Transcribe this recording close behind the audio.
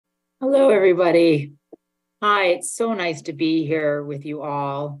Hello, everybody. Hi, it's so nice to be here with you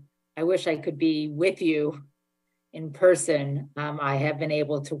all. I wish I could be with you in person. I have been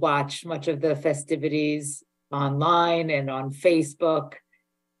able to watch much of the festivities online and on Facebook,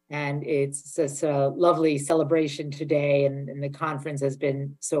 and it's just a lovely celebration today, and the conference has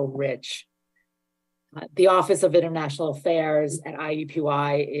been so rich. The Office of International Affairs at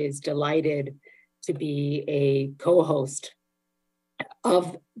IUPUI is delighted to be a co-host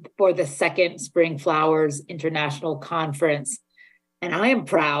for the second Spring Flowers International Conference. And I am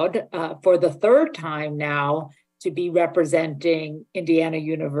proud for the third time now to be representing Indiana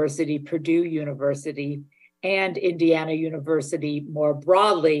University, Purdue University, and Indiana University more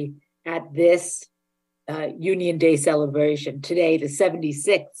broadly at this Union Day celebration. Today, the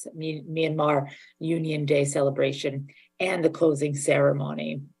 76th Myanmar Union Day celebration and the closing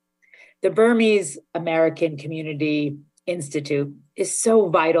ceremony. The Burmese American Community Institute is so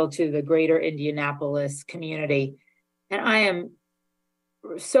vital to the greater Indianapolis community. And I am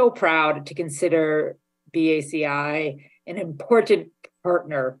so proud to consider BACI an important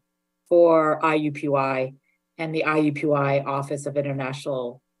partner for IUPUI and the IUPUI Office of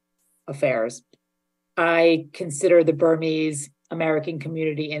International Affairs. I consider the Burmese American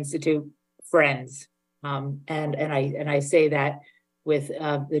Community Institute friends. And I say that with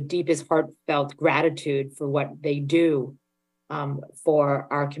the deepest heartfelt gratitude for what they do for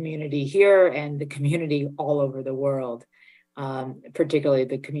our community here and the community all over the world, particularly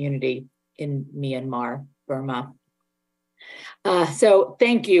the community in Myanmar, Burma. So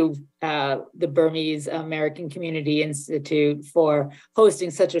thank you, the Burmese American Community Institute, for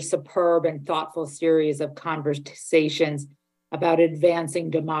hosting such a superb and thoughtful series of conversations about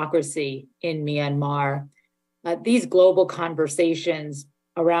advancing democracy in Myanmar. These global conversations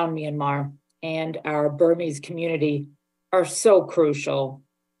around Myanmar and our Burmese community are so crucial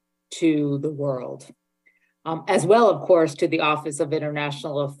to the world. As well, of course, to the Office of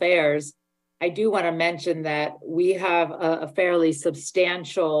International Affairs. I do want to mention that we have a fairly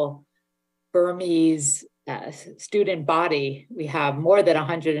substantial Burmese student body. We have more than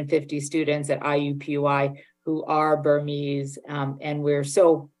 150 students at IUPUI who are Burmese, and we're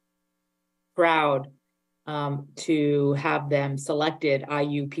so proud to have them selected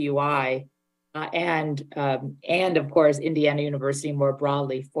IUPUI and of course Indiana University more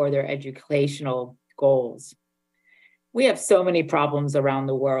broadly for their educational goals. We have so many problems around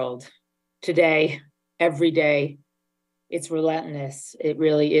the world today, every day. It's relentless. It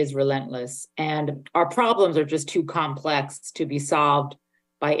really is relentless. And our problems are just too complex to be solved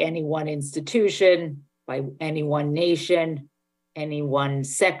by any one institution, by any one nation, any one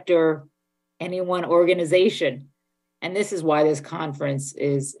sector, any one organization. And this is why this conference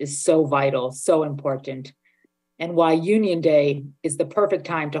is so vital, so important, and why Union Day is the perfect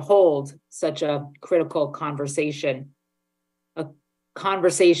time to hold such a critical conversation, a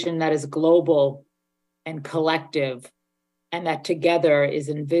conversation that is global and collective, and that together is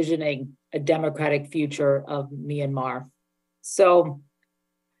envisioning a democratic future of Myanmar. So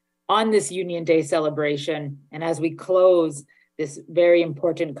on this Union Day celebration, and as we close this very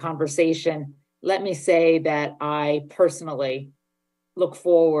important conversation, let me say that I personally look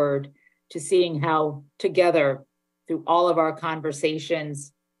forward to seeing how together, through all of our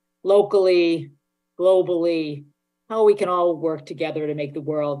conversations, locally, globally, how we can all work together to make the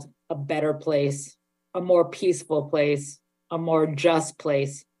world a better place, a more peaceful place, a more just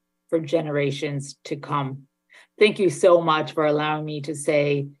place for generations to come. Thank you so much for allowing me to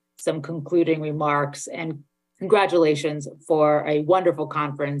say some concluding remarks, and congratulations for a wonderful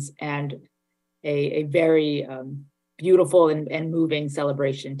conference and a very beautiful and moving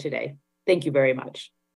celebration today. Thank you very much.